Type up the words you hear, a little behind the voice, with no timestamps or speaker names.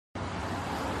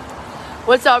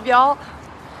What's up, y'all?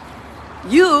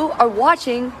 You are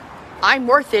watching I'm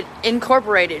Worth It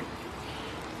Incorporated.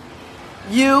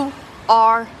 You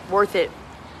are worth it.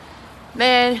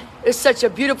 Man, it's such a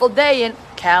beautiful day in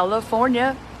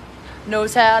California.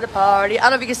 Knows how to party. I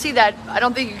don't know if you can see that. I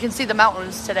don't think you can see the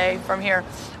mountains today from here,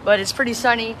 but it's pretty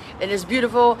sunny. It is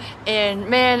beautiful. And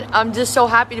man, I'm just so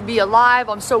happy to be alive.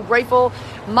 I'm so grateful.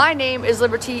 My name is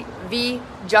Liberty V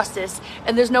Justice,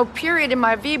 and there's no period in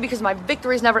my V because my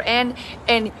victories never end.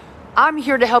 And I'm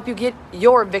here to help you get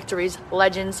your victories,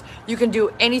 legends. You can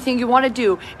do anything you want to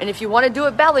do. And if you want to do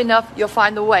it badly enough, you'll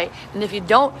find the way. And if you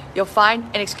don't, you'll find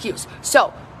an excuse.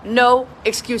 So, no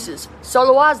excuses.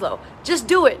 Solo Oslo. Just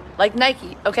do it like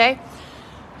Nike, okay?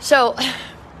 So,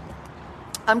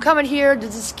 I'm coming here to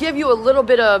just give you a little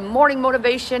bit of morning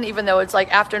motivation, even though it's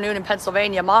like afternoon in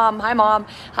Pennsylvania. Mom.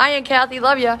 Hi, Aunt Kathy,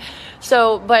 love ya.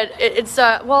 So, but it's,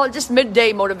 just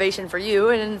midday motivation for you.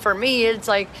 And for me, it's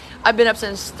like, I've been up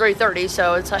since 3:30,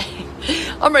 so it's like,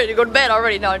 I'm ready to go to bed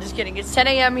already. No, I'm just kidding. It's 10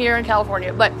 a.m. here in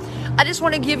California. But I just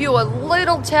want to give you a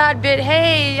little tad bit.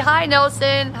 Hey, hi,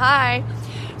 Nelson. Hi.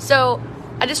 So,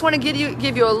 I just want to give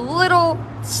you a little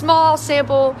small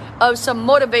sample of some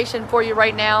motivation for you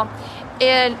right now.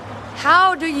 And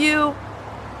how do you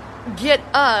get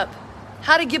up?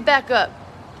 How to get back up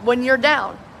when you're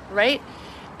down, right?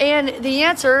 And the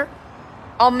answer,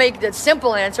 I'll make the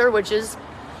simple answer, which is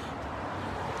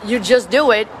you just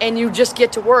do it and you just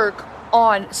get to work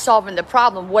on solving the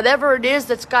problem. Whatever it is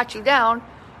that's got you down,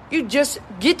 you just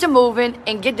get to moving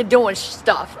and get to doing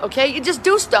stuff, okay? You just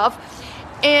do stuff.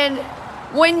 And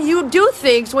when you do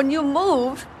things, when you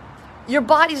move, your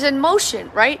body's in motion,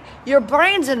 right? Your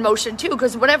brain's in motion too,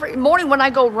 because whenever morning when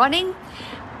I go running,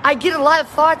 I get a lot of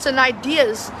thoughts and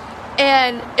ideas,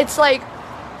 and it's like,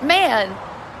 man,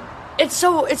 it's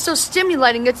so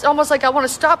stimulating. It's almost like I want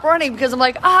to stop running because I'm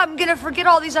like, I'm gonna forget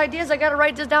all these ideas. I gotta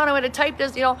write this down. I'm gonna type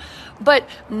this, But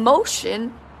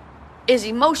motion is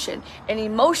emotion, and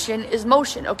emotion is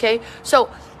motion. Okay, so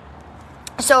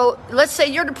let's say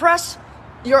you're depressed,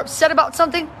 you're upset about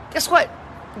something. Guess what?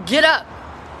 Get up.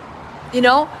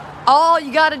 All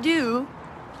you got to do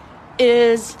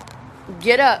is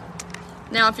get up.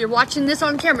 Now, if you're watching this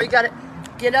on camera, you got to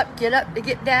get up, to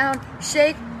get down,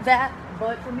 shake that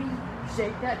butt for me,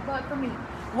 shake that butt for me.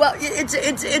 Well,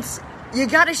 it's you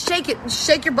got to shake it,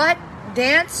 shake your butt,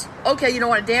 dance. Okay, you don't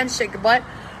want to dance, shake your butt.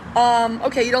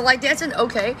 Okay, you don't like dancing?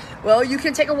 Okay, well, you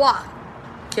can take a walk.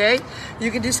 Okay,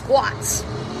 you can do squats.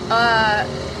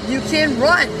 You can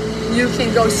run. You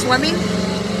can go swimming.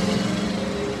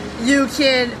 You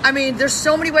can, there's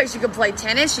so many ways. You can play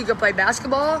tennis, you can play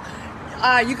basketball,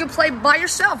 you can play by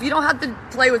yourself. You don't have to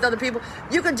play with other people.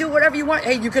 You can do whatever you want.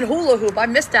 Hey, you can hula hoop. I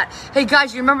missed that. Hey,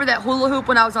 guys, you remember that hula hoop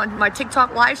when I was on my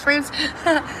TikTok live streams?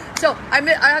 So, I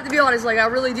have to be honest, I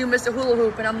really do miss the hula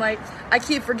hoop. And I'm like, I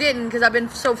keep forgetting because I've been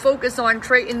so focused on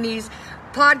creating these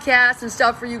podcasts and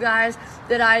stuff for you guys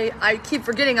that I keep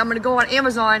forgetting. I'm going to go on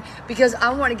Amazon because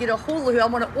I want to get a hula hoop. I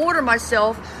want to order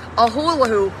myself a hula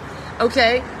hoop.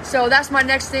 Okay, so that's my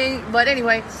next thing. But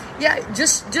anyway, yeah,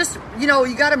 just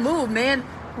you got to move, man.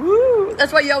 Woo!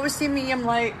 That's why you always see me. I'm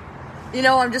like,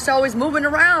 I'm just always moving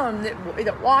around,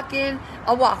 walking.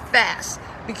 I walk fast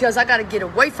because I got to get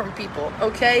away from people.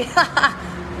 Okay,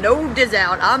 no diz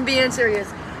out. I'm being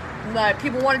serious. Like,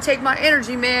 people want to take my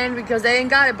energy, man, because they ain't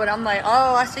got it. But I'm like,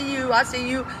 oh, I see you.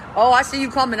 Oh, I see you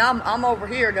coming. I'm over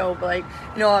here though. But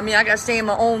I got to stay in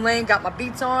my own lane. Got my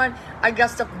beats on. I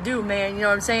got stuff to do, man. You know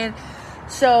what I'm saying?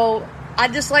 So I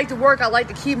just like to work. I like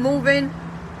to keep moving.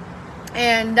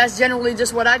 And that's generally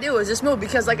just what I do, is just move.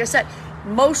 Because like I said,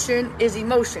 motion is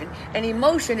emotion. And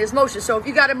emotion is motion. So if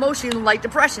you got emotion like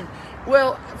depression,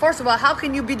 well, first of all, how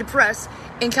can you be depressed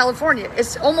in California?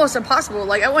 It's almost impossible.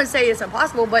 Like, I wouldn't say it's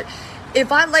impossible, but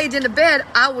if I laid in the bed,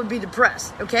 I would be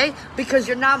depressed, okay? Because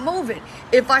you're not moving.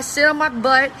 If I sit on my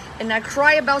butt and I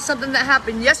cry about something that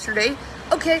happened yesterday,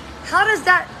 okay, how does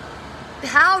that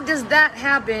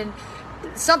happen?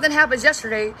 Something happens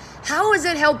yesterday. How is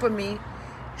it helping me?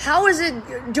 How is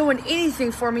it doing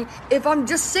anything for me if I'm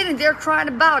just sitting there crying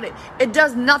about it? It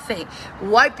does nothing.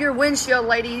 Wipe your windshield,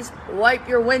 ladies. Wipe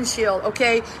your windshield,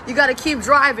 okay? You got to keep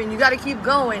driving. You got to keep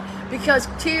going, because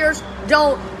tears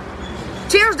don't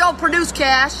produce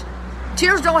cash.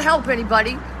 Tears don't help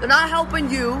anybody. They're not helping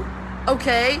you,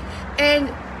 okay?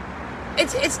 And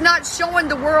it's not showing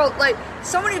the world. Like,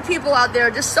 so many people out there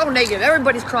are just so negative.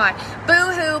 Everybody's crying.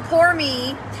 Boo-hoo, poor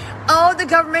me. Oh, the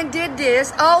government did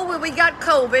this. Oh, we got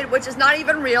COVID, which is not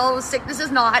even real. Sickness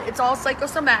is not. It's all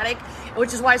psychosomatic,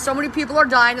 which is why so many people are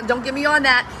dying. Don't get me on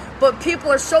that. But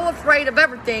people are so afraid of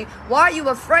everything. Why are you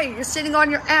afraid? You're sitting on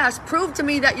your ass. Prove to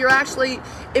me that you're actually,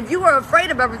 if you were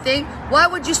afraid of everything, why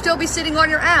would you still be sitting on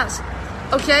your ass?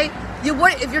 Okay? You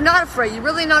would, if you're not afraid, you're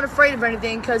really not afraid of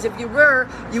anything, because if you were,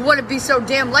 you wouldn't be so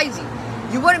damn lazy.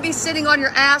 You wouldn't be sitting on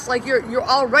your ass like you're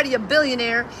already a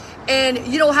billionaire and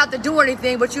you don't have to do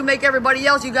anything, but you make everybody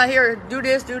else, you got here, do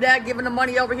this, do that, giving the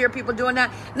money over here, people doing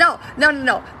that. No.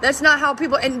 That's not how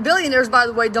people, and billionaires, by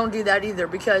the way, don't do that either,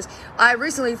 because I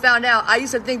recently found out, I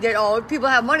used to think that, if people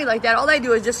have money like that, all they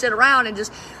do is just sit around and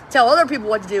just tell other people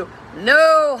what to do.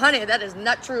 No, honey, that is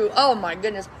not true. Oh my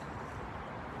goodness.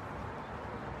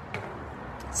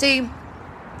 See,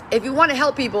 if you want to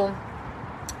help people,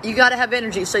 you got to have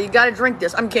energy. So you got to drink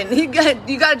this. I'm kidding. You got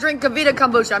to drink Kavita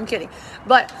kombucha. I'm kidding.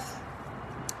 But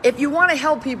if you want to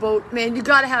help people, man, you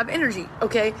got to have energy,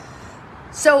 okay?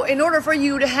 So in order for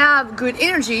you to have good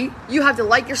energy, you have to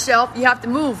like yourself. You have to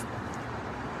move.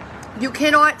 You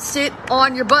cannot sit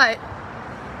on your butt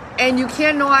and you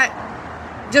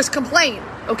cannot just complain,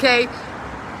 okay?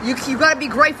 You got to be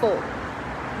grateful.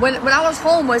 When I was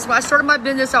homeless, when I started my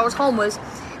business, I was homeless.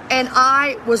 And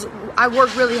I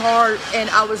worked really hard, and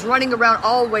I was running around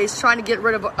always trying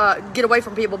to get away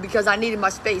from people because I needed my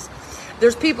space.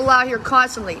 There's people out here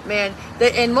constantly, man,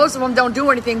 and most of them don't do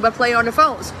anything but play on their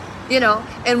phones,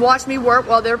 and watch me work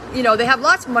while they're, they have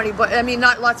lots of money, but I mean,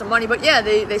 not lots of money, but yeah,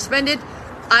 they spend it.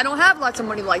 I don't have lots of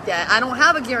money like that. I don't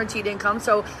have a guaranteed income,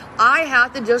 so I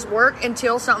have to just work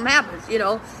until something happens,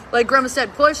 Like Grandma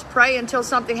said, push, pray until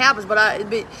something happens. But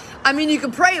I mean, you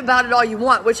can pray about it all you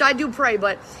want, which I do pray,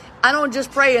 but I don't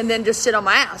just pray and then just sit on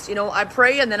my ass, I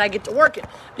pray and then I get to working,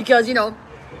 because,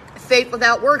 faith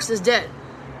without works is dead.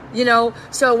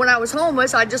 So when I was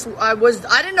homeless, I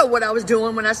didn't know what I was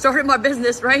doing when I started my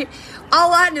business, right?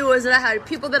 All I knew is that I had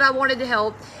people that I wanted to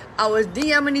help. I was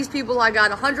DMing these people. I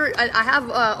got I have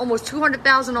almost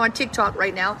 200,000 on TikTok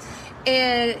right now.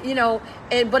 And,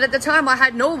 but at the time I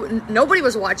had nobody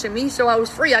was watching me. So I was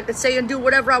free. I could say and do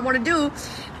whatever I want to do.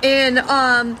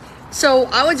 And, so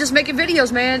I was just making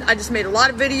videos, man. I just made a lot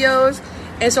of videos.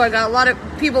 And so I got a lot of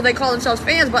people, they call themselves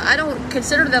fans, but I don't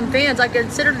consider them fans. I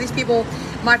consider these people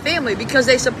my family, because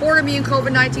they supported me in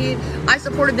COVID-19. I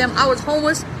supported them. I was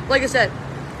homeless. Like I said,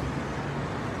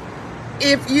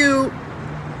 if you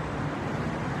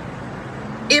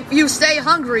stay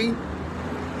hungry,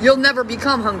 you'll never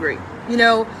become hungry.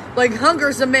 Like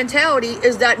hunger's the mentality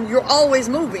is that you're always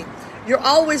moving. You're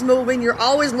always moving. You're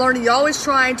always learning. You're always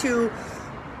trying to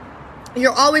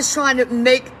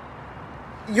make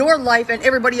your life and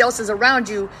everybody else's around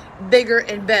you bigger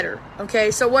and better.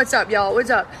 Okay, so what's up, y'all? What's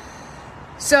up?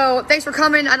 So thanks for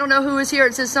coming. I don't know who is here.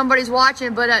 It says somebody's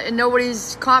watching, but and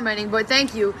nobody's commenting. But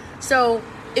thank you. So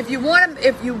if you want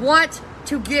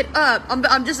to get up,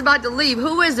 I'm just about to leave.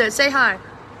 Who is it? Say hi.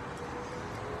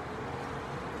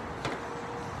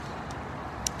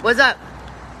 What's up?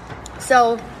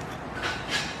 So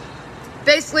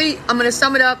basically, I'm gonna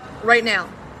sum it up right now.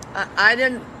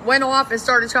 I went off and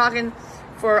started talking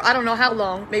for I don't know how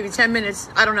long, maybe 10 minutes,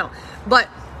 I don't know. But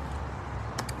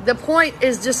the point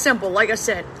is just simple. Like I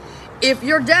said, if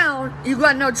you're down, you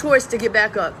got no choice to get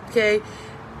back up, okay?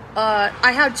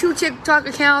 I have 2 TikTok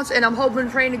accounts, and I'm hoping,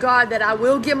 praying to God that I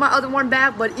will get my other one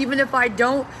back. But even if I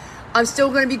don't, I'm still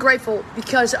going to be grateful,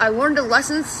 because I learned the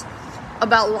lessons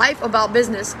about life, about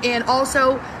business. And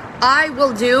also, I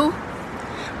will do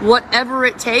whatever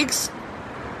it takes,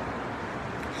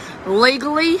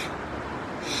 legally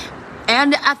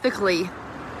and ethically,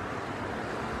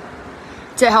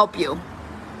 to help you.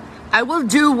 I will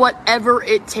do whatever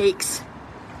it takes.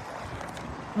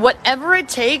 Whatever it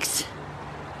takes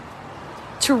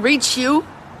to reach you,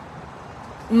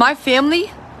 my family,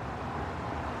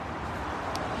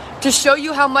 to show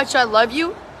you how much I love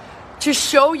you, to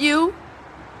show you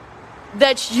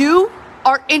that you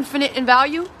are infinite in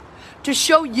value, to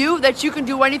show you that you can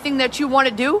do anything that you want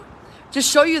to do, to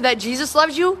show you that Jesus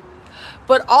loves you,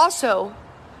 but also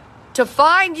to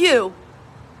find you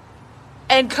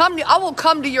and I will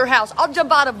come to your house. I'll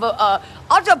jump out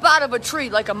of a tree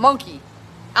like a monkey.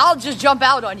 I'll just jump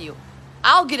out on you.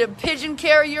 I'll get a pigeon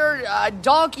carrier, a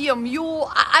donkey, a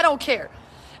mule. I don't care.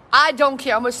 I don't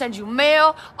care. I'm going to send you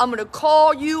mail. I'm going to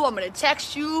call you. I'm going to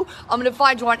text you. I'm going to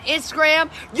find you on Instagram.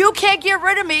 You can't get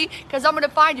rid of me, because I'm going to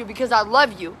find you, because I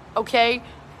love you, okay?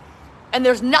 And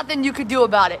there's nothing you could do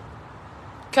about it,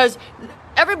 because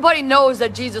everybody knows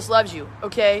that Jesus loves you,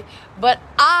 okay? But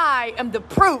I am the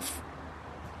proof.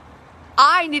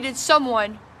 I needed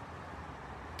someone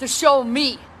to show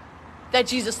me that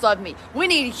Jesus loved me. We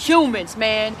need humans,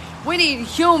 man. We need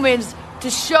humans to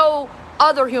show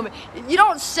other humans. You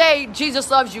don't say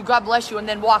Jesus loves you, God bless you, and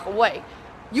then walk away.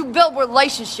 You build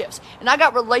relationships, and I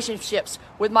got relationships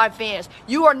with my fans.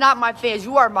 You are not my fans.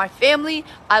 You are my family.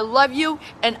 I love you,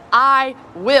 and I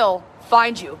will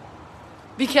find you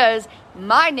because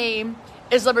my name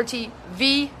is Liberty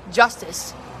V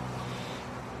Justice.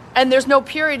 And there's no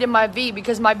period in my V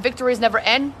because my victories never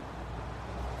end.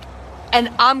 And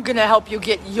I'm going to help you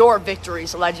get your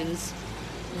victories, legends.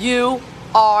 You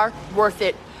are worth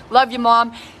it. Love you,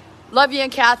 Mom. Love you,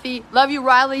 and Kathy. Love you,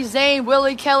 Riley, Zane,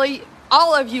 Willie, Kelly,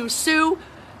 all of you, Sue.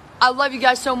 I love you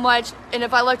guys so much. And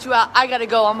if I let you out, I got to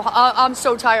go. I'm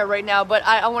so tired right now, but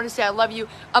I want to say I love you.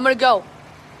 I'm going to go.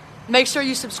 Make sure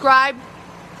you subscribe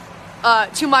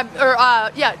subscribe to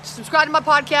my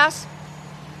podcast,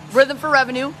 Rhythm for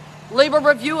Revenue. Leave a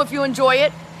review if you enjoy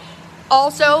it.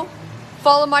 Also,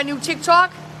 follow my new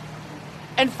TikTok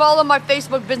and follow my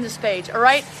Facebook business page, all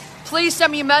right? Please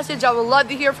send me a message. I would love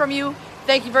to hear from you.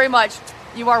 Thank you very much.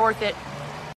 You are worth it.